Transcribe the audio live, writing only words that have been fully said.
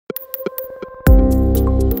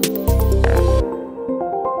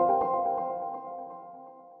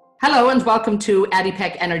Hello and welcome to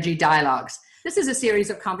ADIPEC Energy Dialogues. This is a series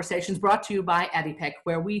of conversations brought to you by ADIPEC,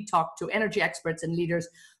 where we talk to energy experts and leaders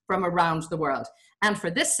from around the world. And for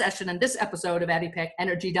this session and this episode of ADIPEC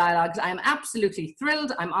Energy Dialogues, I am absolutely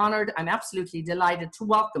thrilled, I'm honored, I'm absolutely delighted to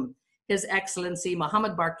welcome His Excellency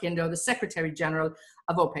Mohammad Barkindo, the Secretary General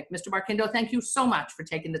of OPEC. Mr. Barkindo, thank you so much for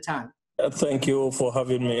taking the time. Thank you for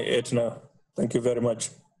having me, Etna. Thank you very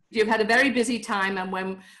much. You've had a very busy time, and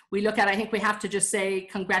when we look at, I think we have to just say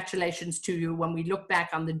congratulations to you when we look back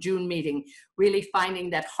on the June meeting, really finding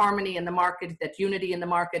that harmony in the market, that unity in the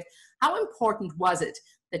market. How important was it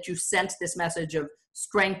that you sent this message of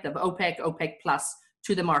strength of OPEC, OPEC Plus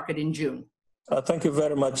to the market in June? Thank you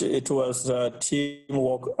very much. It was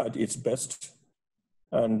teamwork at its best.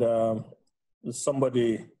 And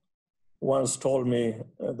somebody once told me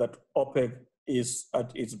that OPEC is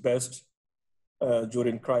at its best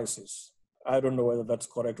during crisis. I don't know whether that's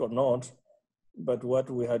correct or not, but what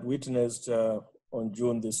we had witnessed on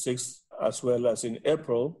June the 6th, as well as in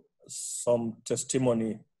April, some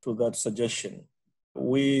testimony to that suggestion.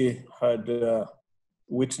 We had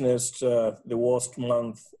witnessed the worst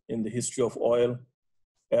month in the history of oil,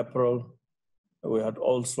 April. We had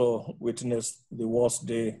also witnessed the worst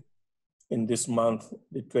day in this month,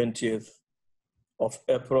 the 20th of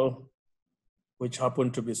April, which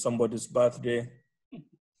happened to be somebody's birthday,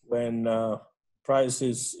 when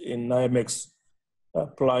prices in NYMEX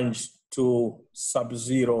plunged to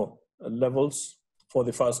sub-zero levels for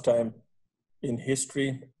the first time in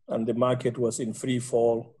history, and the market was in free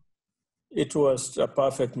fall. It was a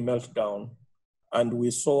perfect meltdown, and we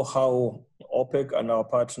saw how OPEC and our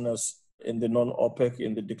partners in the non-OPEC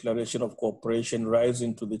in the Declaration of Cooperation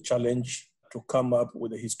rising to the challenge to come up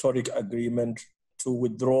with a historic agreement to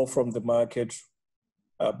withdraw from the market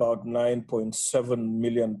about 9.7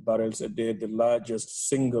 million barrels a day, the largest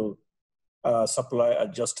single supply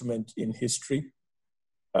adjustment in history.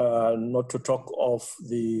 Not to talk of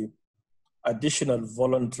the additional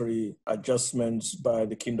voluntary adjustments by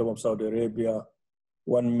the Kingdom of Saudi Arabia,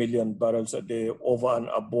 1 million barrels a day over and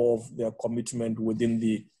above their commitment within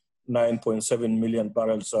the 9.7 million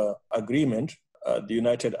barrels agreement. The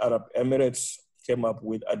United Arab Emirates came up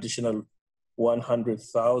with additional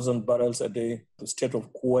 100,000 barrels a day. The state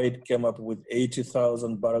of Kuwait came up with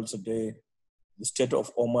 80,000 barrels a day. The state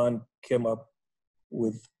of Oman came up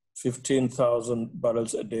with 15,000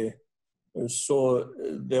 barrels a day. So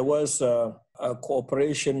there was a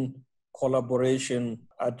cooperation, collaboration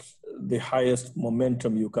at the highest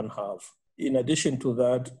momentum you can have. In addition to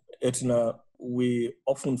that, Etna, we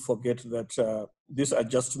often forget that these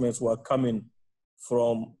adjustments were coming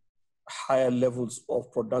from higher levels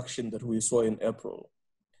of production that we saw in April.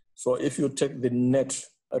 So if you take the net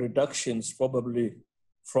reductions probably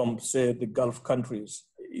from, say, the Gulf countries,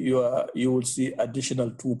 you will see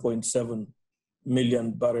additional 2.7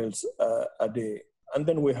 million barrels a day. And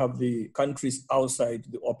then we have the countries outside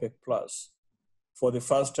the OPEC Plus. For the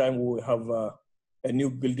first time, we will have a new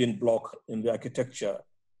building block in the architecture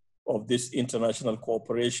of this international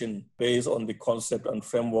cooperation based on the concept and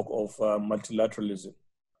framework of multilateralism,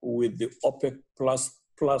 with the OPEC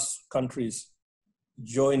plus countries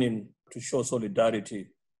joining to show solidarity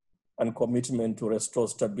and commitment to restore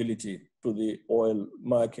stability to the oil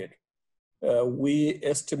market. We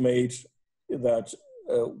estimate that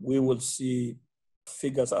we will see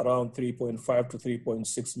figures around 3.5 to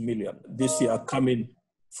 3.6 million this year coming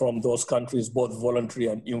from those countries, both voluntary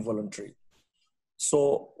and involuntary.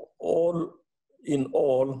 So all,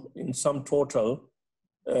 in sum total,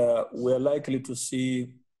 we're likely to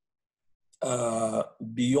see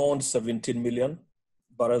beyond 17 million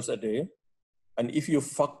barrels a day. And if you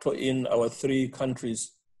factor in our three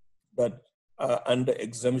countries that are under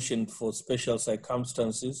exemption for special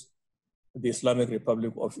circumstances, the Islamic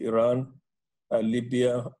Republic of Iran,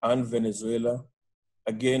 Libya, and Venezuela,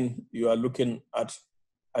 again, you are looking at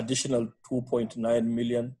additional 2.9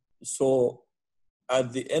 million. So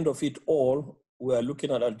at the end of it all, we are looking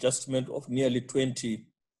at adjustment of nearly 20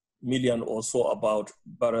 million or so about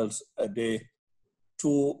barrels a day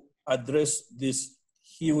to address this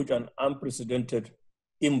huge and unprecedented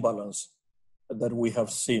imbalance that we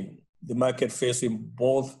have seen. The market facing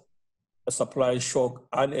both a supply shock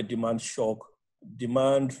and a demand shock.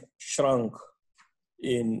 Demand shrunk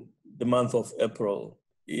in the month of April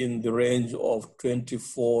in the range of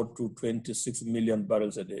 24 to 26 million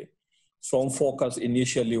barrels a day. Some forecasts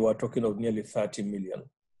initially were talking of nearly 30 million.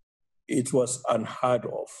 It was unheard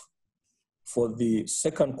of. For the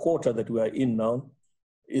second quarter that we are in now,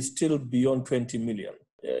 is still beyond 20 million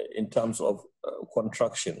in terms of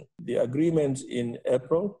contraction. The agreement in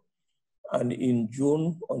April and in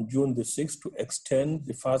June, on June the 6th, to extend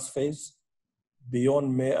the first phase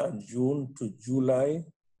beyond May and June to July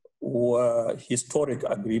were historic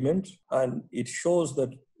agreement. And it shows that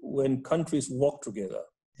when countries work together,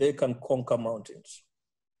 they can conquer mountains.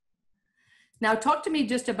 Now, talk to me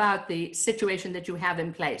just about the situation that you have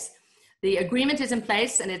in place. The agreement is in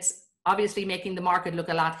place and it's obviously making the market look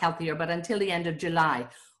a lot healthier, but until the end of July,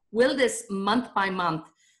 will this month by month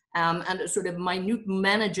and sort of minute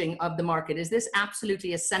managing of the market, is this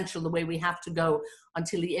absolutely essential the way we have to go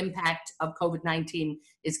until the impact of COVID-19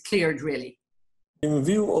 is cleared, really? In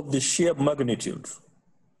view of the sheer magnitude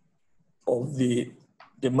of the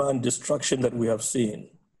demand destruction that we have seen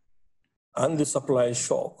and the supply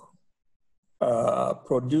shock,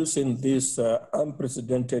 producing this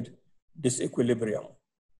unprecedented disequilibrium,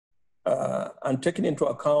 and taking into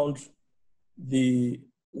account the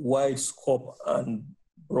wide scope and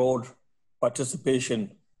broad participation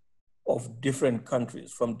of different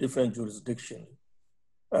countries from different jurisdictions,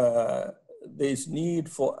 there is need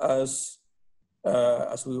for us,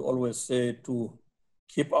 as we always say, to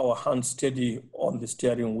keep our hands steady on the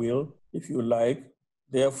steering wheel, if you like.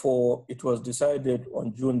 Therefore, it was decided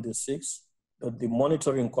on June the 6th that the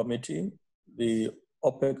monitoring committee, the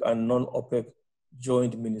OPEC and non-OPEC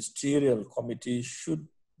joint ministerial committee, should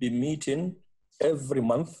be meeting every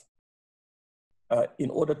month in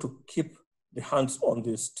order to keep the hands on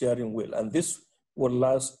the steering wheel. And this will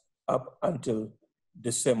last up until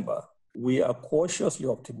December. We are cautiously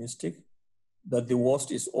optimistic that the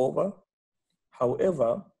worst is over.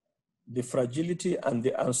 However, the fragility and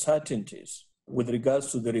the uncertainties with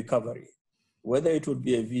regards to the recovery, whether it would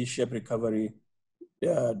be a V-shaped recovery,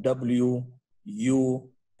 W, U,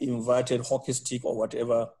 inverted hockey stick or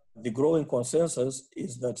whatever, the growing consensus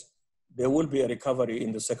is that there will be a recovery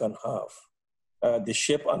in the second half. The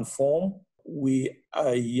shape and form, we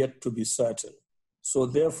are yet to be certain. So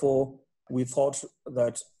therefore, we thought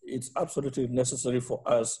that it's absolutely necessary for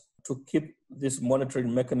us to keep this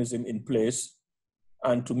monitoring mechanism in place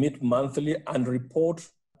and to meet monthly and report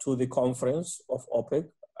to the conference of OPEC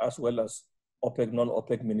as well as OPEC,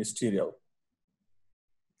 non-OPEC ministerial.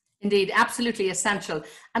 Indeed, absolutely essential.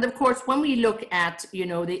 And of course, when we look at,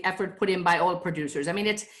 the effort put in by all producers, I mean,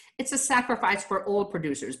 it's a sacrifice for all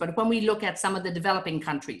producers. But when we look at some of the developing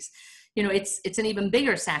countries, it's an even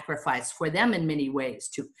bigger sacrifice for them in many ways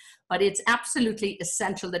too. But it's absolutely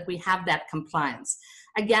essential that we have that compliance.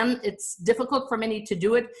 Again, it's difficult for many to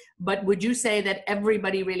do it, but would you say that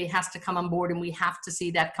everybody really has to come on board and we have to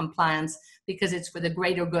see that compliance because it's for the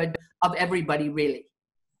greater good of everybody, really?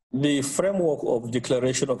 The framework of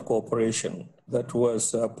Declaration of Cooperation that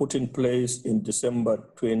was put in place in December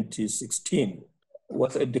 2016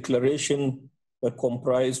 was a declaration that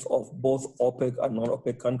comprised of both OPEC and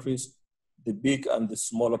non-OPEC countries, the big and the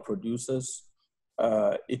smaller producers.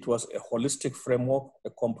 It was a holistic framework, a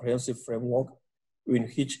comprehensive framework in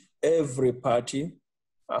which every party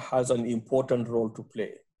has an important role to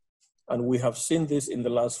play. And we have seen this in the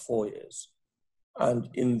last 4 years. And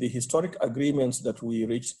in the historic agreements that we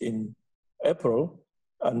reached in April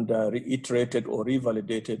and reiterated or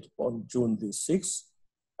revalidated on June the 6th,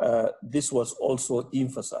 this was also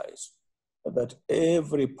emphasized that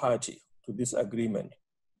every party to this agreement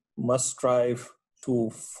must strive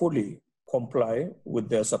to fully comply with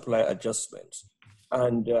their supply adjustments.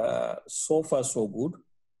 And so far, so good.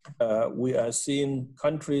 We are seeing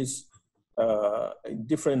countries in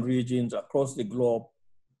different regions across the globe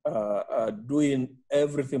doing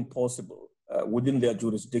everything possible within their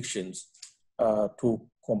jurisdictions to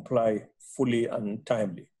comply fully and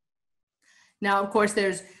timely. Now, of course,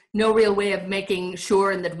 there's no real way of making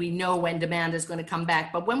sure and that we know when demand is going to come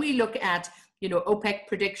back. But when we look at, OPEC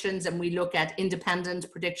predictions and we look at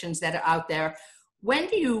independent predictions that are out there, when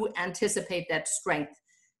do you anticipate that strength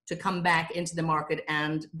to come back into the market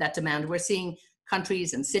and that demand? We're seeing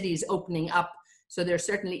countries and cities opening up. So there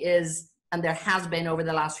certainly is, and there has been over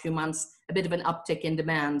the last few months, a bit of an uptick in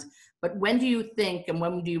demand. But when do you think and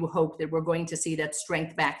when do you hope that we're going to see that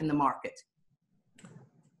strength back in the market?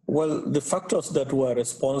 Well, the factors that were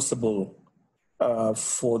responsible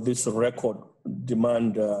for this record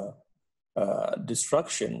demand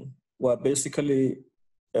destruction were basically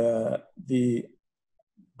the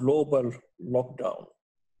global lockdown.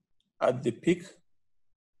 At the peak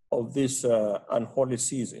of this unholy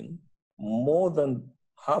season, more than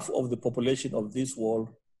half of the population of this world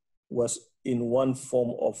was in one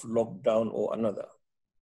form of lockdown or another.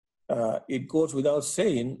 It goes without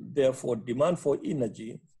saying, therefore, demand for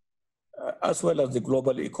energy, as well as the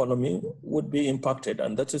global economy, would be impacted,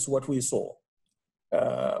 and that is what we saw.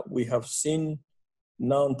 We have seen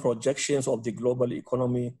now projections of the global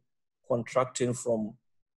economy contracting from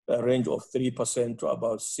a range of 3% to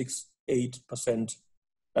about 6-8%,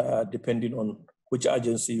 depending on which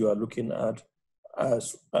agency you are looking at,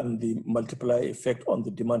 and the multiplier effect on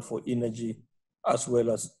the demand for energy as well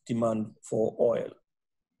as demand for oil.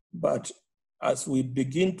 But as we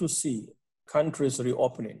begin to see countries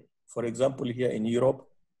reopening, for example, here in Europe,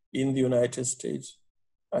 in the United States,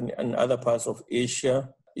 and other parts of Asia,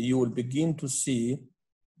 you will begin to see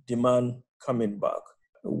demand coming back.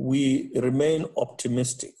 We remain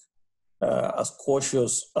optimistic, as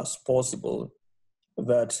cautious as possible,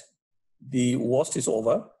 that the worst is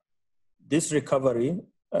over. This recovery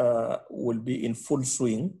will be in full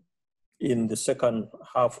swing in the second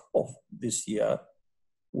half of this year.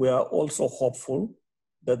 We are also hopeful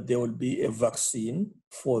that there will be a vaccine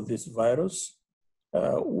for this virus.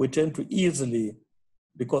 We tend to easily,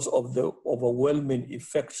 because of the overwhelming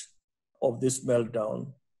effect of this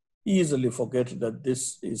meltdown, easily forget that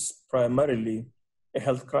this is primarily a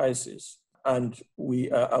health crisis. And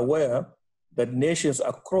we are aware that nations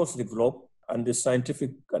across the globe and the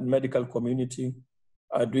scientific and medical community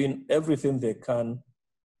are doing everything they can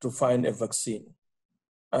to find a vaccine.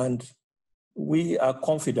 And we are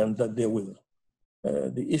confident that they will.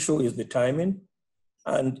 The issue is the timing,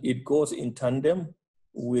 and it goes in tandem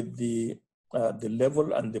with the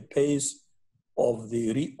level and the pace of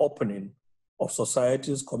the reopening of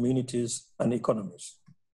societies, communities, and economies.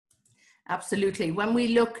 Absolutely. When we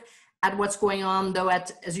look at what's going on, though,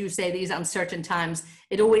 as you say, these uncertain times,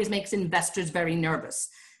 it always makes investors very nervous.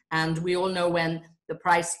 And we all know when the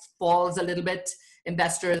price falls a little bit,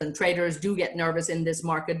 investors and traders do get nervous in this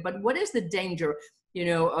market. But what is the danger,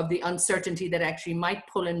 of the uncertainty that actually might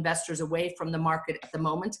pull investors away from the market at the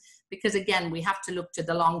moment? Because again, we have to look to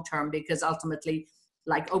the long term, because ultimately,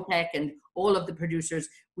 like OPEC and all of the producers,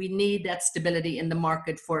 we need that stability in the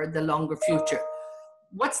market for the longer future.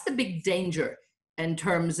 What's the big danger in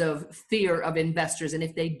terms of fear of investors? And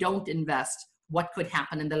if they don't invest, what could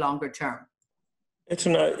happen in the longer term?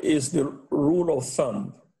 Etna, is the rule of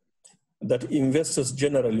thumb that investors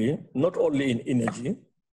generally, not only in energy,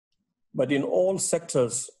 but in all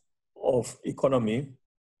sectors of economy,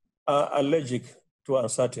 are allergic to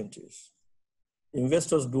uncertainties.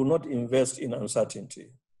 Investors do not invest in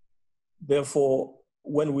uncertainty. Therefore,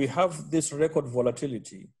 when we have this record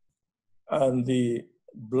volatility and the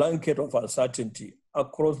blanket of uncertainty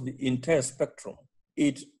across the entire spectrum,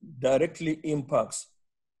 it directly impacts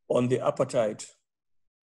on the appetite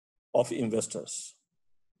of investors.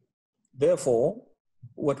 Therefore,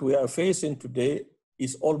 what we are facing today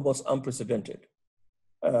is almost unprecedented.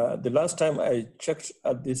 The last time I checked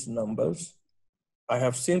at these numbers, I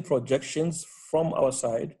have seen projections from our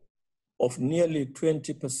side of nearly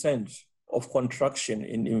 20% of contraction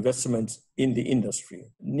in investments in the industry,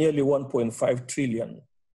 nearly 1.5 trillion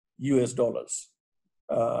US dollars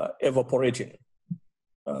evaporating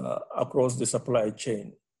across the supply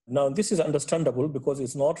chain. Now, this is understandable because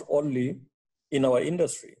it's not only in our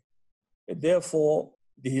industry. Therefore,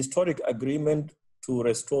 the historic agreement to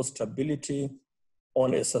restore stability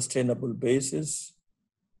on a sustainable basis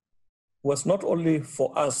was not only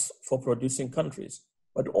for us, for producing countries,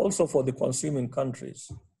 but also for the consuming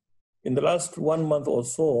countries. In the last 1 month or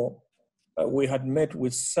so, we had met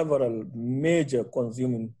with several major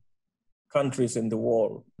consuming countries in the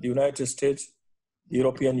world: the United States, the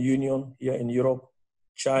European Union here in Europe,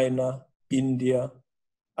 China, India,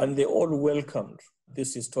 and they all welcomed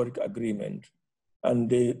this historic agreement, and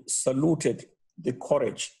they saluted the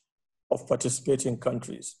courage of participating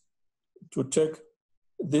countries to take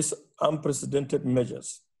these unprecedented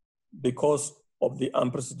measures because of the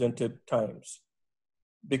unprecedented times,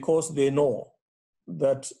 because they know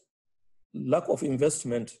that lack of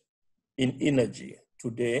investment in energy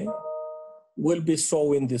today will be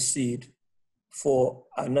sowing the seed for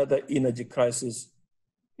another energy crisis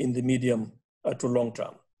in the medium to long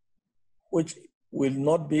term, which will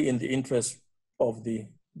not be in the interest of the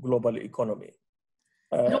global economy.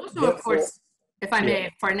 And also, of course, if I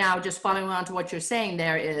may, for now, just following on to what you're saying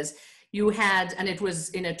there is, you had, and it was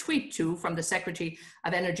in a tweet too from the Secretary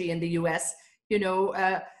of Energy in the US,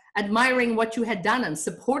 admiring what you had done and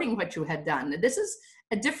supporting what you had done. This is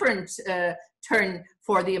a different turn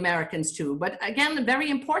for the Americans too, but again, very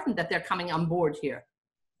important that they're coming on board here.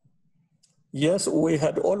 Yes, we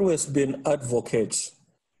had always been advocates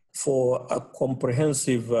for a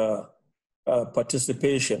comprehensive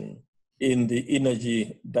participation in the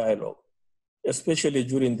energy dialogue, especially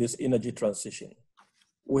during this energy transition.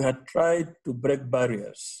 We had tried to break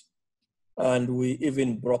barriers, and we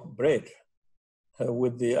even broke bread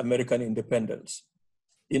with the American independents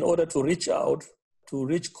in order to reach out, to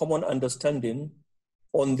reach common understanding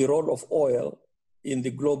on the role of oil in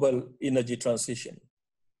the global energy transition.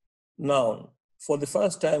 Now, for the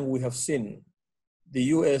first time, we have seen the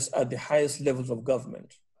US at the highest levels of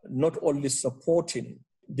government, not only supporting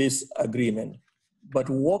this agreement, but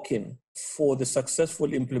working for the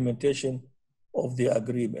successful implementation of the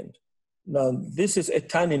agreement. Now, this is a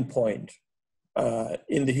turning point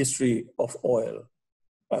in the history of oil.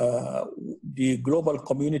 The global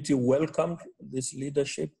community welcomed this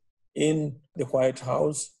leadership in the White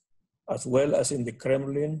House, as well as in the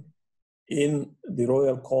Kremlin, in the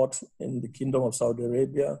royal court in the Kingdom of Saudi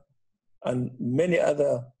Arabia, and many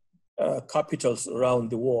other capitals around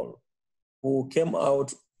the world who came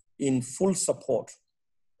out in full support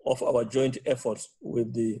of our joint efforts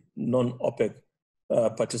with the non-OPEC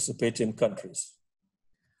participating countries.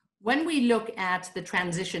 When we look at the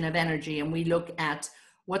transition of energy and we look at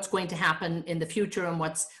what's going to happen in the future and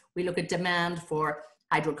we look at demand for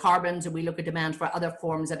hydrocarbons and we look at demand for other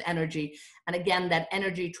forms of energy, and again, that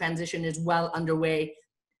energy transition is well underway,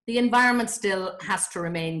 the environment still has to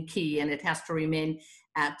remain key, and it has to remain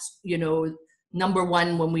at, number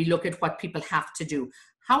one when we look at what people have to do.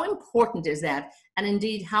 How important is that? And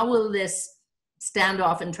indeed, how will this stand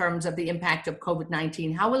off in terms of the impact of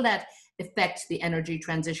COVID-19? How will that affect the energy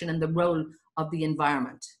transition and the role of the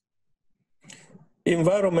environment?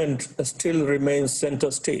 Environment still remains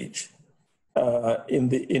center stage in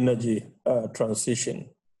the energy transition.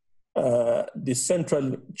 The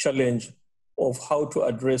central challenge of how to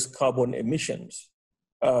address carbon emissions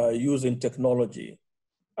using technology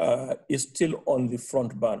is still on the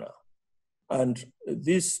front burner. And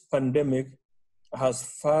this pandemic has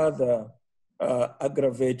further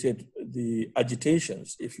aggravated the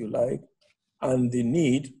agitations, if you like, and the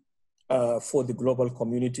need for the global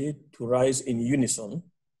community to rise in unison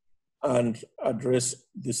and address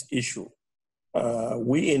this issue.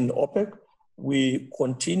 We in OPEC, we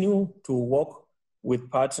continue to work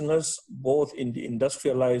with partners, both in the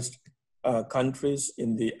industrialized countries,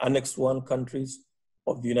 in the Annex 1 countries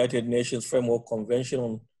of the United Nations Framework Convention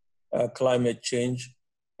on Climate Change,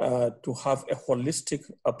 to have a holistic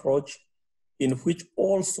approach in which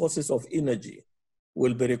all sources of energy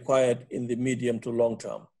will be required in the medium to long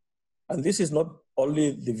term. And this is not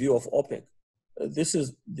only the view of OPEC, this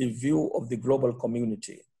is the view of the global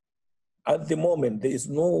community. At the moment, there is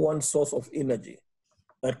no one source of energy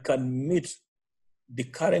that can meet the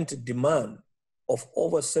current demand of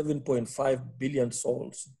over 7.5 billion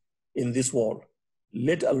souls in this world,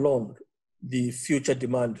 let alone the future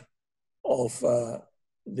demand of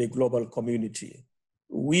the global community.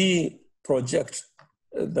 We project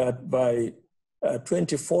that by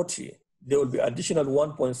 2040, there will be additional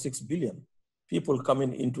 1.6 billion people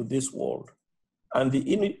coming into this world. And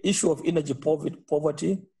the issue of energy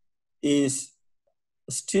poverty is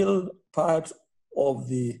still part of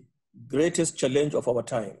the greatest challenge of our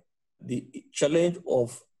time. The challenge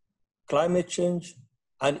of climate change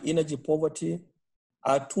and energy poverty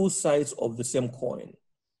are two sides of the same coin.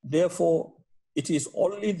 Therefore, it is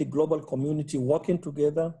only the global community working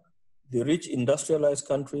together, the rich industrialized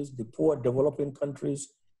countries, the poor developing countries,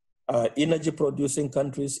 energy producing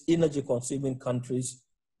countries, energy consuming countries,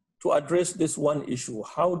 to address this one issue.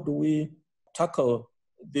 How do we tackle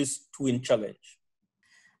this twin challenge?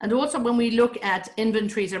 And also when we look at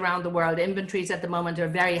inventories around the world, inventories at the moment are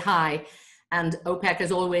very high, and OPEC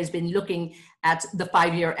has always been looking at the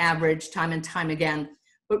 5-year average time and time again.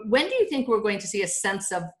 But when do you think we're going to see a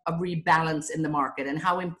sense of rebalance in the market, and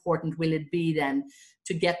how important will it be then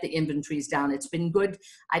to get the inventories down? It's been good,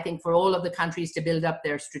 I think, for all of the countries to build up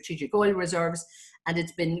their strategic oil reserves, and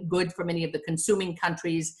it's been good for many of the consuming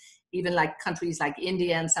countries, even like countries like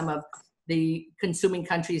India and some of the consuming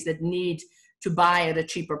countries that need to buy at a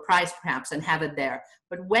cheaper price perhaps and have it there.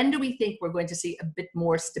 But when do we think we're going to see a bit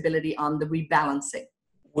more stability on the rebalancing?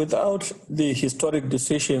 Without the historic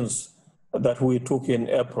decisions that we took in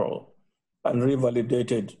April and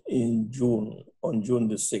revalidated in June, on June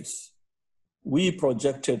the 6th, we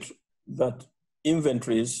projected that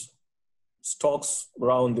inventories, stocks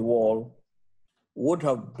around the world would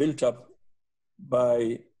have built up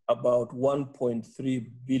by about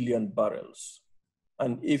 1.3 billion barrels.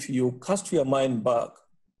 And if you cast your mind back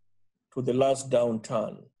to the last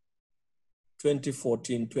downturn,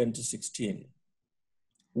 2014, 2016,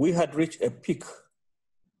 we had reached a peak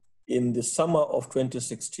in the summer of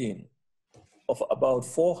 2016 of about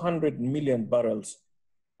 400 million barrels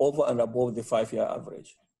over and above the 5-year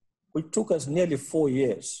average, which took us nearly 4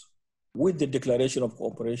 years with the declaration of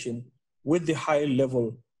cooperation, with the high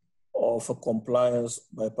level of compliance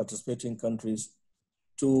by participating countries,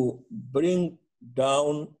 to bring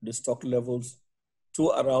down the stock levels to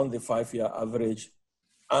around the 5-year average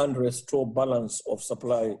and restore balance of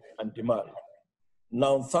supply and demand.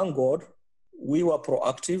 Now, thank God, we were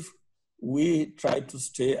proactive. We tried to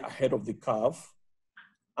stay ahead of the curve,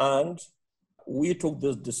 and we took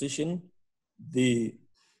this decision, the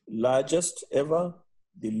largest ever,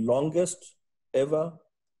 the longest ever,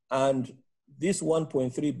 and this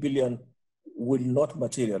 1.3 billion will not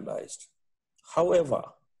materialize. However,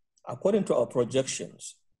 according to our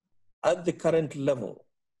projections, at the current level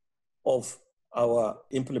of our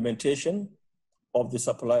implementation of the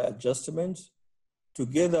supply adjustments,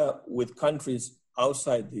 together with countries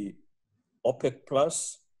outside the OPEC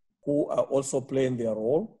Plus, who are also playing their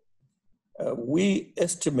role, we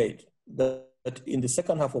estimate that in the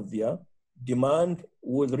second half of the year, demand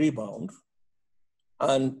will rebound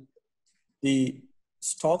and the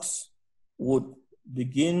stocks would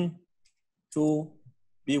begin to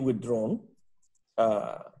be withdrawn.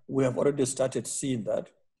 We have already started seeing that.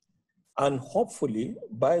 And hopefully,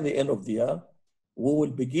 by the end of the year, we will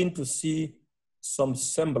begin to see some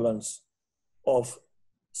semblance of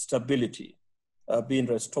stability being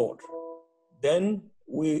restored. Then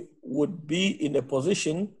we would be in a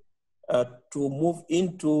position to move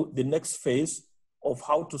into the next phase of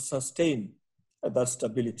how to sustain that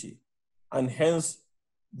stability. And hence,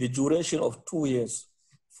 the duration of 2 years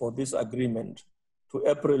for this agreement to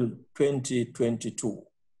April 2022.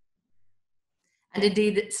 And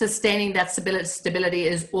indeed, sustaining that stability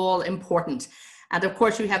is all important. And of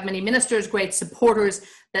course, you have many ministers, great supporters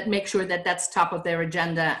that make sure that that's top of their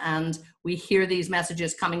agenda. And we hear these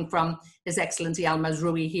messages coming from His Excellency Al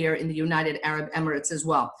Mazroui here in the United Arab Emirates as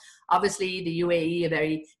well. Obviously, the UAE, a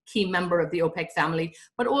very key member of the OPEC family,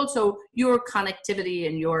 but also your connectivity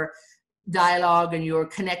and your dialogue and your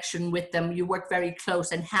connection with them. You work very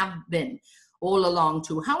close and have been all along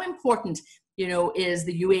too. How important, is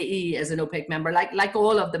the UAE as an OPEC member, like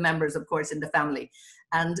all of the members, of course, in the family?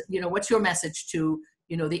 And, what's your message to,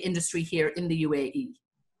 the industry here in the UAE?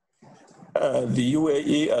 The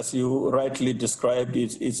UAE, as you rightly described,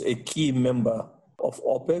 is a key member of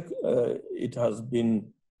OPEC. It has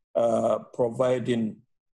been providing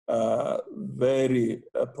very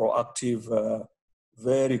proactive,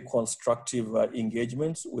 very constructive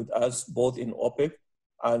engagements with us, both in OPEC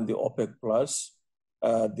and the OPEC Plus.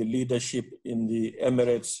 The leadership in the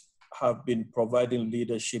Emirates have been providing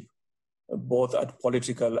leadership both at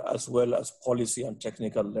political as well as policy and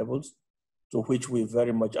technical levels, to which we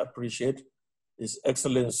very much appreciate. His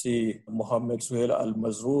Excellency Mohammad Al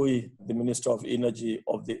Mazroui, the Minister of Energy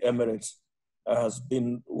of the Emirates, has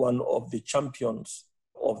been one of the champions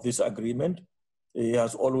of this agreement. He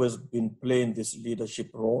has always been playing this leadership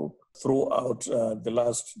role throughout the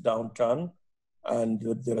last downturn and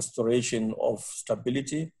the restoration of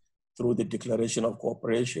stability through the declaration of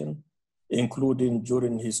cooperation, including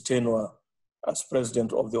during his tenure as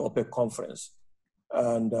president of the OPEC conference.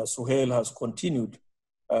 And Suhail has continued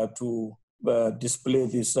to display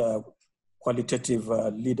this qualitative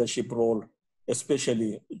leadership role,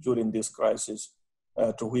 especially during this crisis,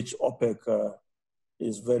 to which OPEC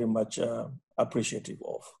is very much appreciative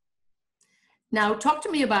of. Now, talk to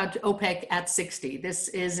me about OPEC at 60. This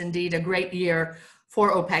is indeed a great year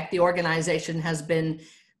for OPEC. The organization has been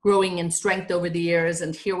growing in strength over the years,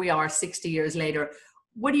 and here we are 60 years later.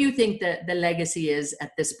 What do you think the legacy is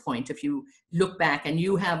at this point, if you look back? And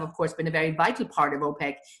you have, of course, been a very vital part of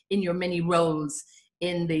OPEC in your many roles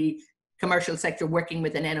in the commercial sector, working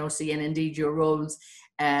with an NOC, and indeed your roles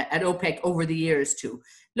at OPEC over the years too.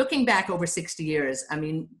 Looking back over 60 years, I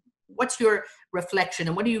mean, what's your reflection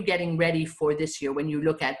and what are you getting ready for this year when you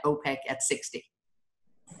look at OPEC at 60?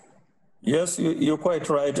 Yes, you're quite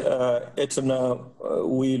right.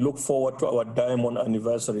 We look forward to our diamond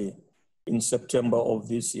anniversary in September of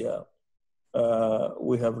this year.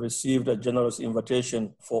 We have received a generous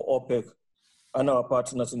invitation for OPEC and our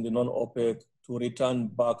partners in the non-OPEC to return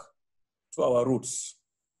back to our roots,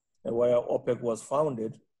 where OPEC was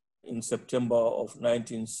founded in September of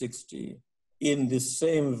 1960, in the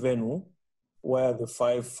same venue where the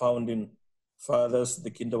 5 founding fathers,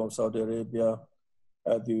 the Kingdom of Saudi Arabia,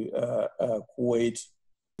 Kuwait,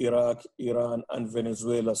 Iraq, Iran, and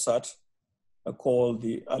Venezuela sat, called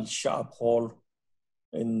the Al-Sha'ab Hall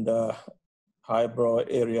in the highbrow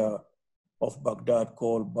area of Baghdad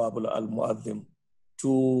called Bab al-Mu'adhim,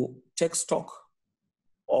 to take stock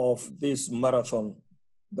of this marathon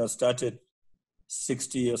that started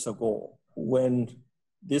 60 years ago. When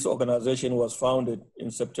this organization was founded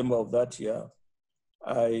in September of that year,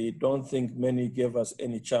 I don't think many gave us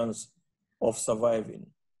any chance of surviving.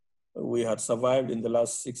 We had survived in the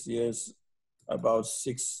last 6 years, about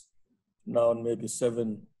 6, now maybe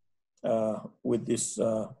 7, with this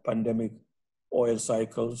pandemic oil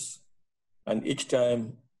cycles. And each time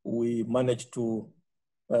we managed to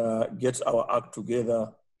get our act together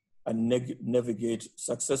and navigate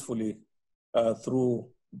successfully through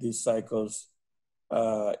these cycles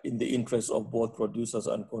in the interest of both producers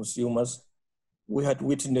and consumers. We had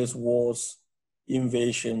witnessed wars,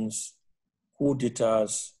 invasions, coup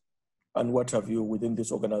d'etats, and what have you within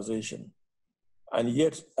this organization. And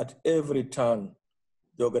yet, at every turn,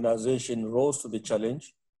 the organization rose to the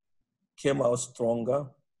challenge, came out stronger,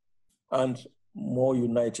 and more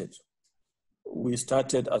united. We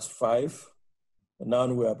started as 5, and now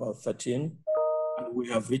we're about 13, and we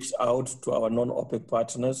have reached out to our non-OPEC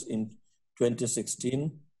partners in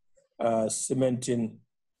 2016, cementing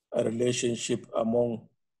a relationship among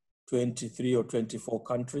 23 or 24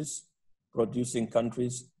 countries, producing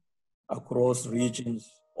countries across regions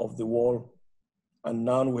of the world. And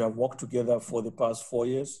now we have worked together for the past 4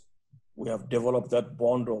 years. We have developed that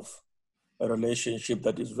bond of a relationship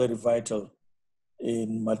that is very vital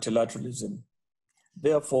in multilateralism.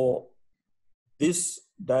 Therefore, this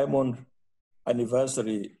diamond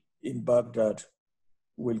anniversary in Baghdad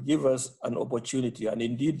will give us an opportunity, and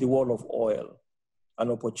indeed the world of oil,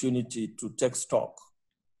 an opportunity to take stock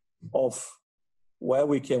of where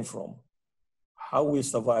we came from, how we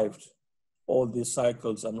survived all these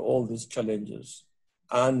cycles and all these challenges,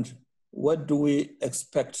 and what do we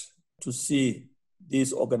expect to see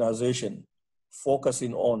this organization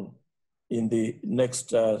focusing on in the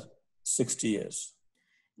next 60 years.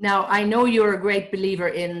 Now, I know you're a great believer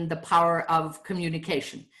in the power of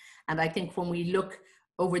communication. And I think when we look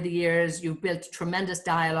over the years, you've built tremendous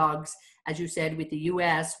dialogues, as you said, with the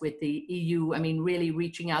US, with the EU, I mean, really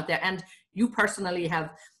reaching out there. And you personally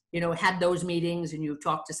have, had those meetings, and you've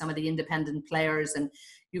talked to some of the independent players, and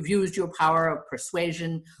you've used your power of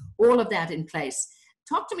persuasion, all of that in place.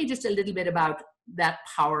 Talk to me just a little bit about that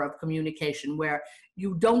power of communication, where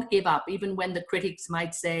you don't give up, even when the critics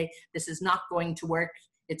might say, this is not going to work,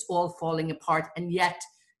 it's all falling apart, and yet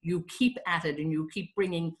you keep at it and you keep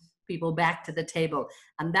bringing people back to the table.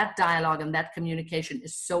 And that dialogue and that communication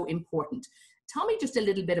is so important. Tell me just a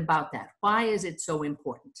little bit about that. Why is it so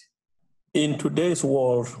important? In today's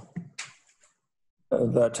world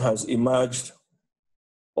that has emerged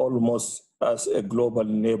almost as a global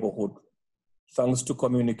neighborhood, thanks to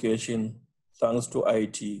communication, thanks to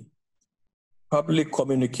IT, public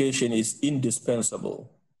communication is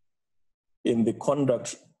indispensable in the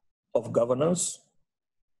conduct of governance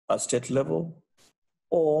at state level,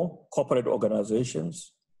 or corporate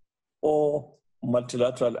organizations, or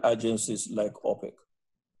multilateral agencies like OPEC.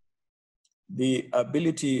 The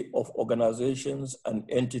ability of organizations and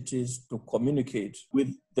entities to communicate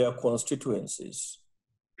with their constituencies,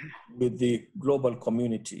 with the global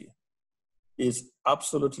community, is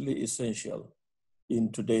absolutely essential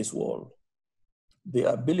in today's world.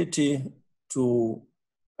 The ability to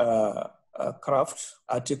craft,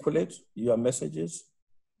 articulate your messages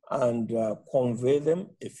and convey them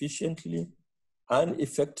efficiently and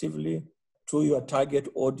effectively to your target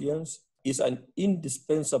audience is an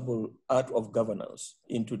indispensable art of governance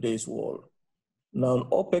in today's world. Now,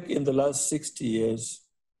 OPEC in the last 60 years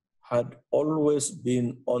had always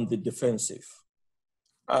been on the defensive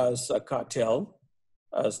as a cartel,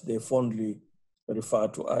 as they fondly refer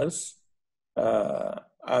to us,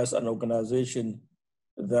 as an organization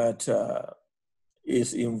that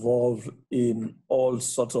is involved in all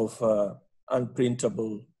sorts of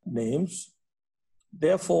unprintable names.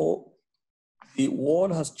 Therefore, the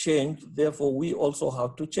world has changed, therefore we also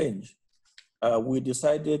have to change. We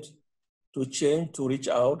decided to change, to reach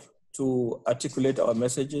out, to articulate our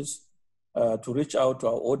messages, to reach out to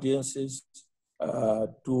our audiences,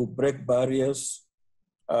 to break barriers.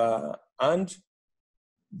 And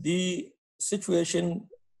the situation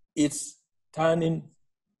is turning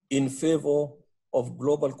in favor of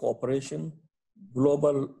global cooperation,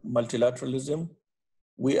 global multilateralism.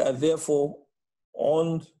 We are therefore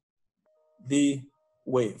on the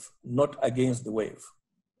wave, not against the wave.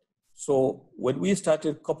 So when we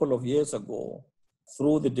started a couple of years ago,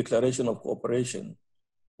 through the Declaration of Cooperation,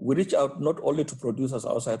 we reached out not only to producers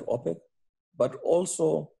outside OPEC, but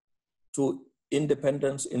also to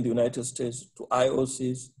independents in the United States, to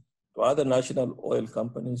IOCs, to other national oil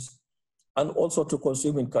companies, and also to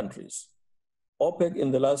consuming countries. OPEC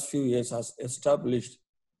in the last few years has established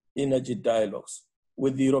energy dialogues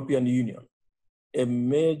with the European Union, a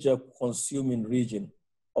major consuming region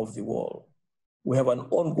of the world. We have an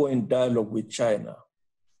ongoing dialogue with China,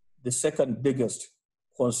 the second biggest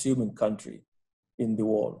consuming country in the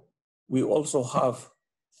world. We also have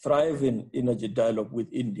thriving energy dialogue with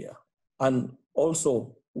India and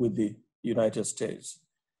also with the United States.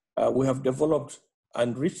 we have developed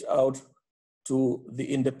and reached out to the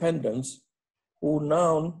independents who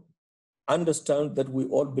now understand that we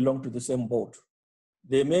all belong to the same boat.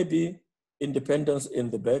 There may be independents in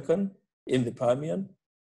the Basin, in the Permian,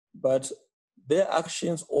 but their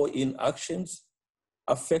actions or inactions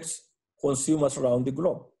affect consumers around the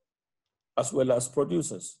globe, as well as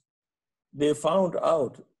producers. They found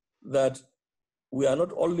out that we are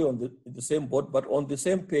not only on the same boat, but on the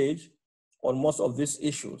same page on most of these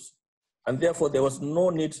issues. And therefore, there was no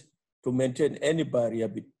need to maintain any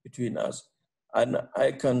barrier between us. And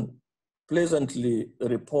I can pleasantly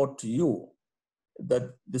report to you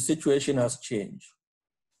that the situation has changed.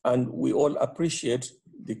 And we all appreciate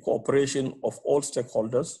the cooperation of all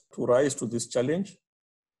stakeholders to rise to this challenge.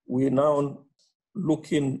 We're now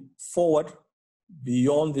looking forward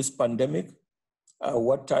beyond this pandemic,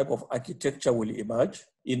 what type of architecture will emerge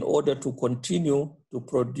in order to continue to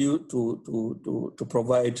produce, to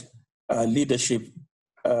provide leadership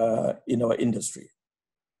in our industry.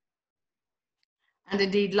 And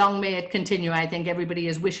indeed, long may it continue. I think everybody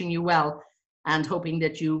is wishing you well and hoping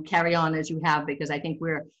that you carry on as you have, because I think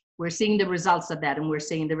we're seeing the results of that, and we're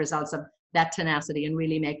seeing the results of that tenacity and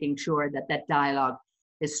really making sure that that dialogue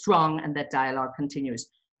is strong and that dialogue continues.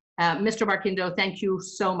 Mr. Barkindo, thank you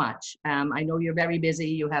so much. I know you're very busy.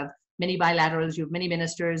 You have many bilaterals, you have many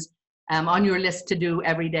ministers on your list to do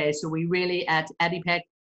every day. So we really at ADIPEC,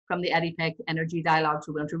 from the ADIPEC Energy Dialogues,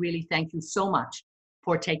 we want to really thank you so much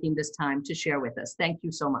for taking this time to share with us. Thank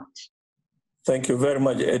you so much. Thank you very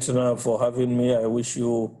much, Etna, for having me. I wish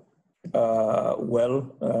you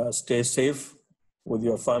well. Stay safe with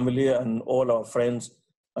your family and all our friends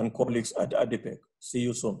and colleagues at ADIPEC. See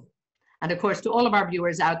you soon. And of course, to all of our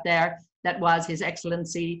viewers out there, that was His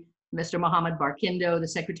Excellency Mr. Mohammad Barkindo, the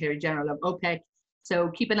Secretary General of OPEC. So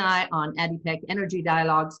keep an eye on ADIPEC Energy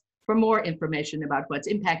Dialogues for more information about what's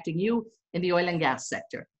impacting you in the oil and gas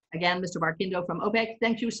sector. Again, Mr. Barkindo from OPEC,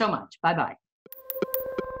 thank you so much. Bye-bye.